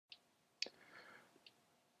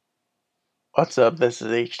What's up? This is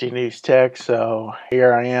HDNEWS Tech. So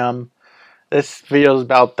here I am. This video is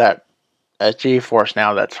about that Geforce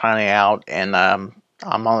now that's finally out, and I'm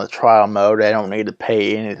on the trial mode. I don't need to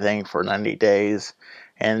pay anything for 90 days,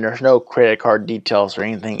 and there's no credit card details or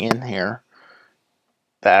anything in here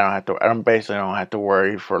that I don't have to. I don't basically don't have to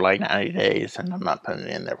worry for like 90 days, and I'm not putting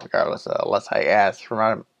it in there regardless, unless I ask for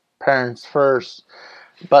my parents first.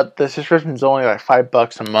 But the subscription is only like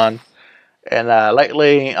 $5 a month, and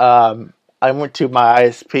lately I went to my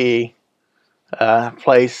ISP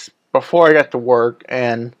place before I got to work,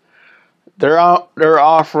 and they're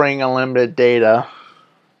offering unlimited data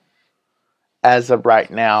as of right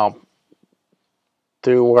now,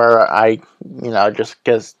 through where just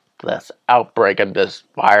because this outbreak of this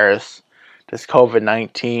virus, this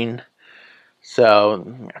COVID-19.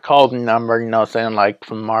 So I called the number, saying like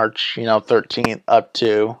from March, 13th up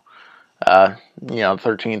to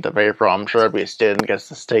 13th of April. I'm sure it'll be extended because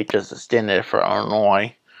the state just extended it for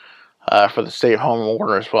Illinois, for the stay-at-home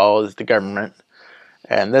order as well as the government.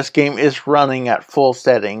 And this game is running at full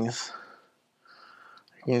settings.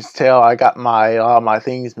 You can tell I got all my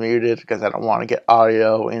things muted because I don't want to get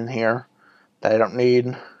audio in here that I don't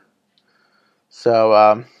need.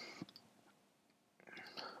 So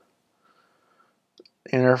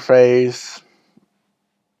interface,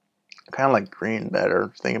 kind of like green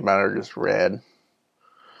better. Thinking about it, just red.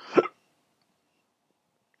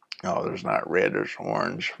 Oh, there's not red. There's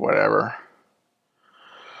orange. Whatever.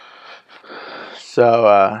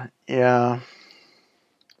 So yeah,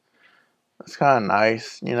 it's kind of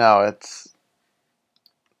nice. It's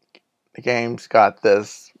the game's got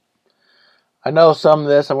this. I know some of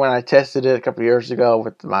this, and when I tested it a couple years ago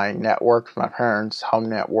with my network, my parents' home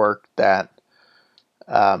network, that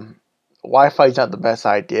Wi-Fi is not the best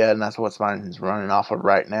idea, and that's what mine is running off of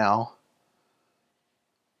right now.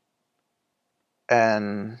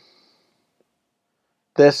 And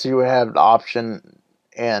this, you have the option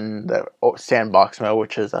in the sandbox mode,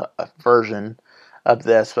 which is a version of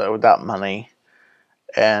this, but without money.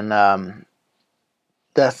 And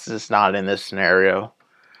that's just not in this scenario.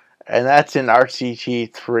 And that's in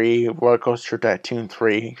RCT 3, Roller Coaster Tycoon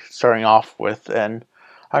 3, starting off with. And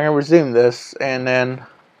I'm going to resume this, and then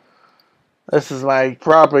this is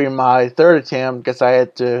probably my third attempt because I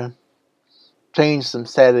had to change some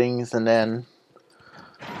settings and then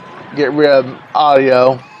get rid of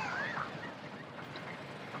audio.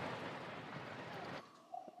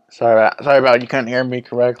 Sorry about you couldn't hear me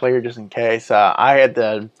correctly, or just in case. I had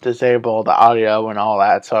to disable the audio and all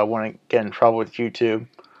that, so I wouldn't get in trouble with YouTube.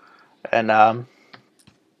 And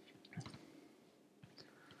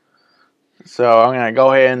so I'm gonna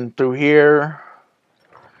go ahead and through here.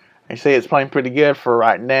 You see it's playing pretty good for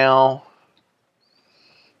right now.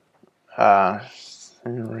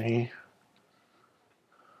 Scenery.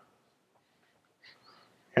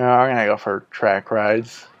 I'm gonna go for track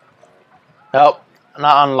rides. Nope,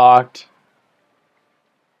 not unlocked.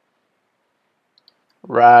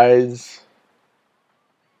 Rides.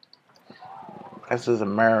 This is a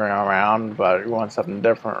merry-go-round, but you want something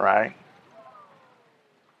different, right?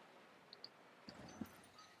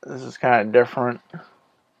 This is kind of different.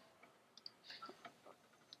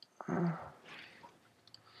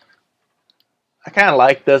 I kind of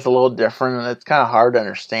like this a little different, and it's kind of hard to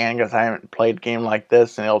understand because I haven't played a game like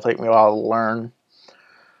this, and it'll take me a while to learn.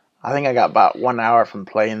 I think I got about 1 hour from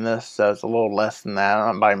playing this, so it's a little less than that,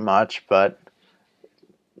 not by much, but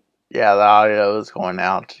yeah, the audio is going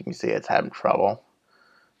out. You can see it's having trouble.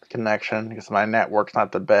 The connection, because my network's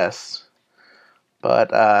not the best.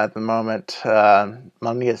 But at the moment,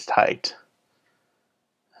 money is tight,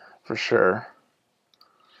 for sure.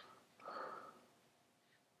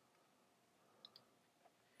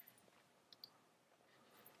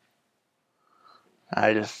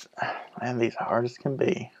 Man, these hard as can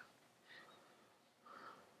be.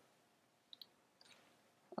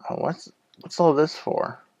 Oh, what's all this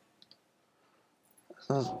for? This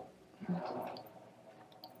is,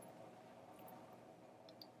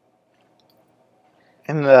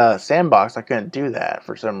 in the sandbox, I couldn't do that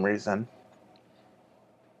for some reason.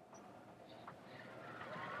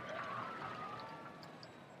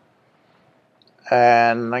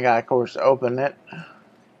 And I got, of course, open it.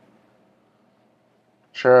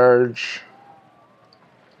 Charge.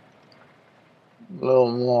 A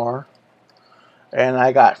little more. And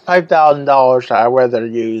I got $5,000 I'd rather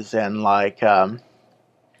use in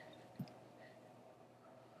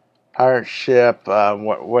pirate ship.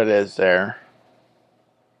 What is there?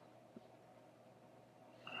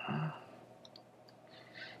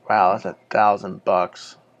 Wow, that's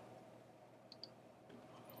 $1,000.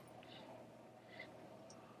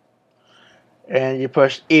 and you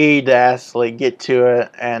push E to actually get to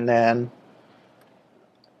it, and then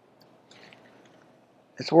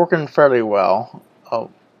it's working fairly well. Oh,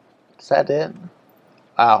 is that it?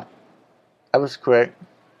 Wow, that was quick.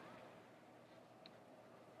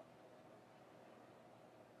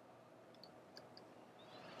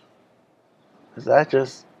 Is that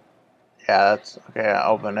just... Yeah, that's okay. I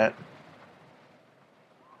open it.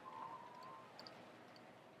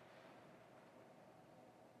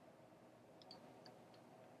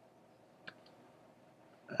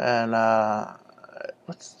 And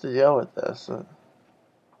what's the deal with this?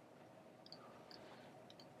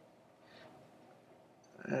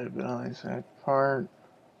 Part.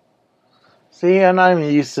 See, I'm not even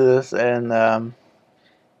used to this, and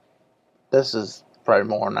this is probably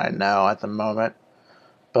more than I know at the moment.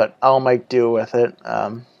 But I'll make do with it.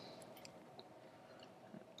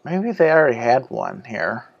 Maybe they already had one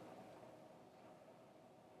here.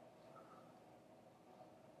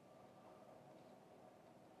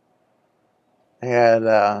 They had,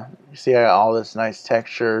 you see, I got all this nice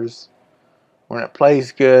textures. When it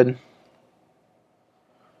plays good.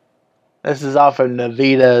 This is off of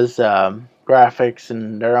Nvidia's graphics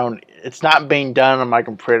and their own. It's not being done on my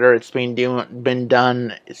computer. It's been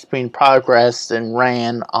done. It's being progressed and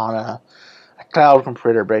ran on a cloud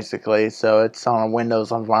computer basically. So it's on a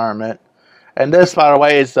Windows environment. And this, by the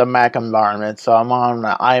way, is a Mac environment. So I'm on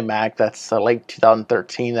an iMac that's late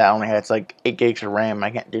 2013. That only has like 8 gigs of RAM.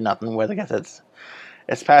 I can't do nothing with it. I guess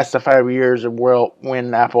it's past the 5 years of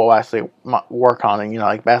when Apple will actually work on it. You know,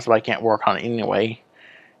 like Best Buy can't work on it anyway.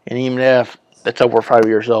 And even if it's over 5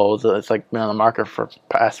 years old, it's like been on the market for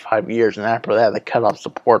past 5 years, and after that, they cut off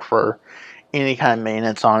support for any kind of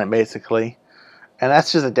maintenance on it, basically. And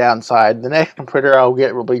that's just a downside. The next computer I'll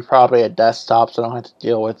get will be probably a desktop, so I don't have to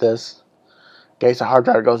deal with this. In case the hard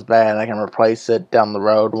drive goes bad, I can replace it down the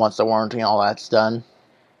road once the warranty and all that's done.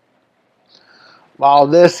 While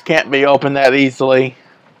this can't be opened that easily,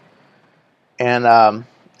 and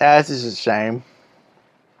that's just a shame.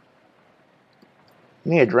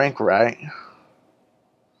 You need a drink, right?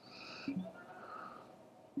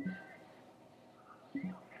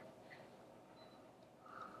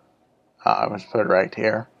 I was put right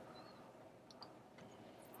here.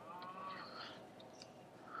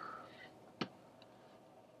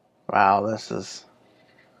 Wow, this is...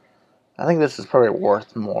 I think this is probably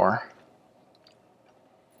worth more.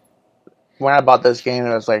 When I bought this game,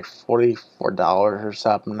 it was like $44 or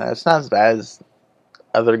something. It's not as bad as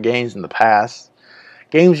other games in the past.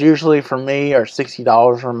 Games usually for me are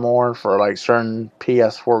 $60 or more for like certain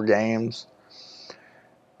PS4 games.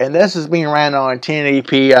 And this is being ran on a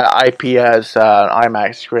 1080p IPS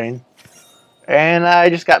iMac screen. And I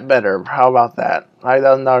just got better. How about that? I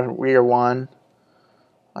done the year one.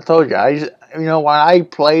 I told you, you know, when I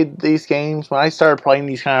played these games, when I started playing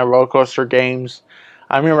these kind of roller coaster games,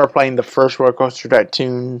 I remember playing the first roller coaster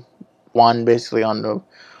Tycoon 1 basically on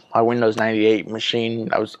my Windows 98 machine.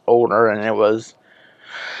 I was older, and it was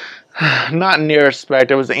not near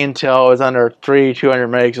spec. It was Intel. It was under 200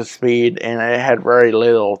 megs of speed, and it had very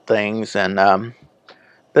little things. And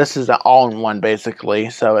this is an all-in-one basically,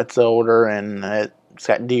 so it's older, and it's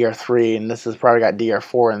got DR3, and this has probably got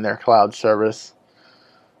DR4 in their cloud service.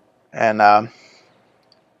 And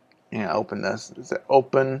you know, open this. Is it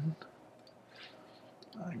open?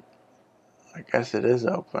 I guess it is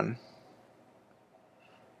open.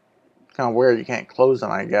 Kind of weird. You can't close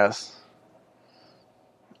them, I guess.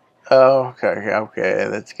 Oh, okay.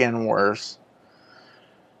 That's getting worse.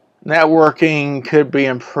 Networking could be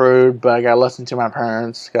improved, but I gotta listen to my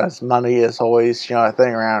parents because money is always, you know, a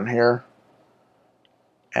thing around here.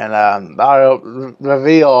 And the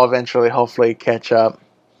V will eventually, hopefully, catch up.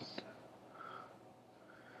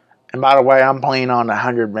 And by the way, I'm playing on a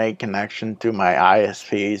 100 meg connection through my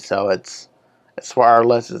ISP, so it's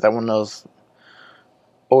wireless. It's one of those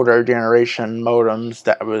older generation modems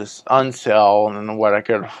that was on sale and what I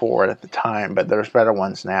could afford at the time, but there's better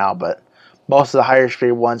ones now. But most of the higher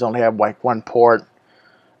speed ones only have like one port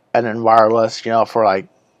and then wireless, you know, for like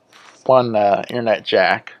one internet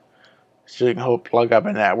jack. So you can plug up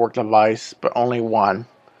a network device, but only one.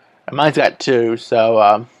 And mine's got two,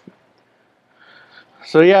 so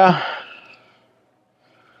yeah.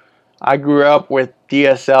 I grew up with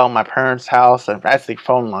DSL in my parents' house, and actually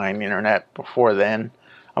phone line internet before then.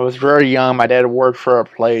 I was very young. My dad worked for a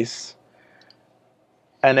place,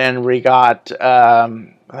 and then we got, I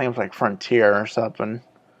think it was like Frontier or something,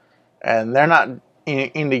 and they're not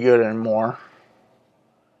any good anymore.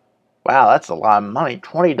 Wow, that's a lot of money.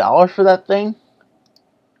 $20 for that thing?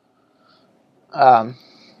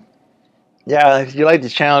 Yeah, if you like the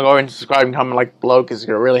channel, go ahead and subscribe and comment like below because it's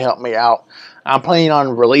going to really help me out. I'm planning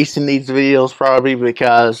on releasing these videos probably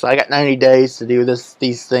because I got 90 days to do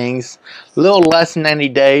these things. A little less than 90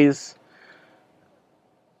 days.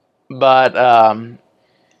 But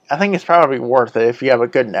I think it's probably worth it if you have a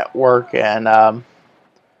good network. And I'm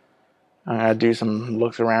going to do some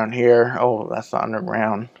looks around here. Oh, that's the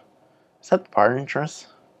underground. Is that the part entrance?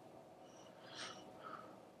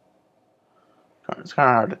 It's kind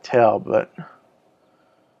of hard to tell, but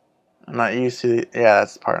I'm not used to it. Yeah,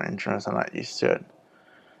 that's the part entrance. I'm not used to it.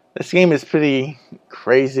 This game is pretty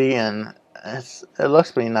crazy and it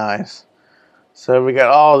looks pretty nice. So we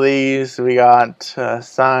got all these. We got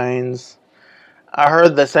signs. I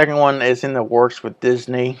heard the second one is in the works with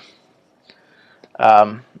Disney.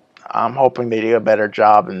 Um, I'm hoping they do a better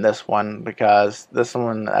job in this one because this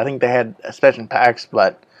one, I think they had expansion packs,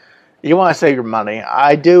 but you want to save your money.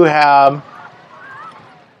 I do have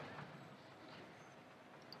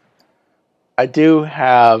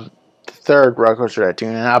the third roller coaster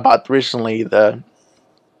tycoon, and I bought recently the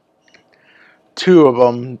two of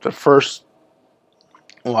them. The first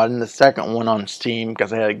one and the second one on Steam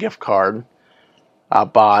because I had a gift card I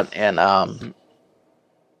bought, and I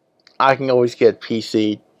can always get a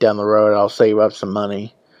PC down the road. I'll save up some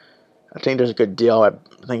money. I think there's a good deal. I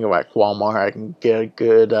think about Walmart. I can get a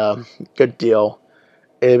good deal.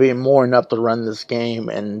 It'll be more enough to run this game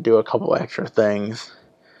and do a couple extra things.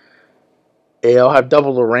 It'll have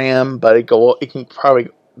double the RAM, but it can probably,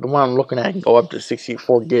 the one I'm looking at can go up to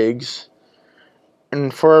 64 gigs.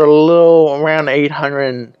 And for a little around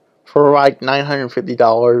 800, for like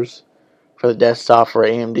 $950 for the desktop for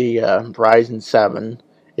AMD Ryzen 7,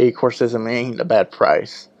 it of course ain't a bad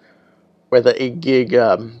price. With an 8 gig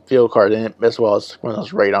video card in it, as well as one of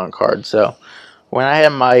those Radeon cards. So when I had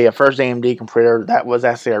my first AMD computer, that was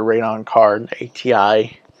actually a Radeon card,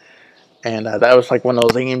 ATI, and that was like one of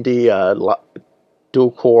those AMD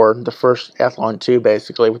dual core, the first Athlon 2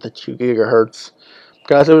 basically with the 2 gigahertz,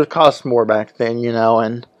 because it would cost more back then, you know,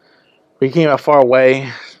 and we came a far way.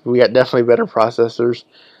 We got definitely better processors,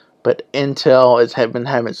 but Intel has been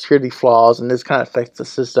having security flaws, and this kind of affects the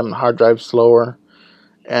system. The hard drive's slower,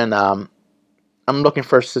 and I'm looking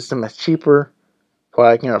for a system that's cheaper, what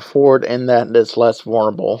I can afford, and that is less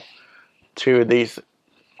vulnerable to these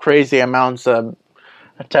crazy amounts of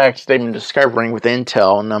attacks they've been discovering with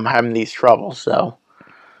Intel, and I'm having these troubles. So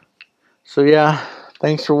yeah,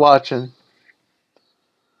 thanks for watching.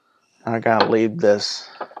 I gotta leave this.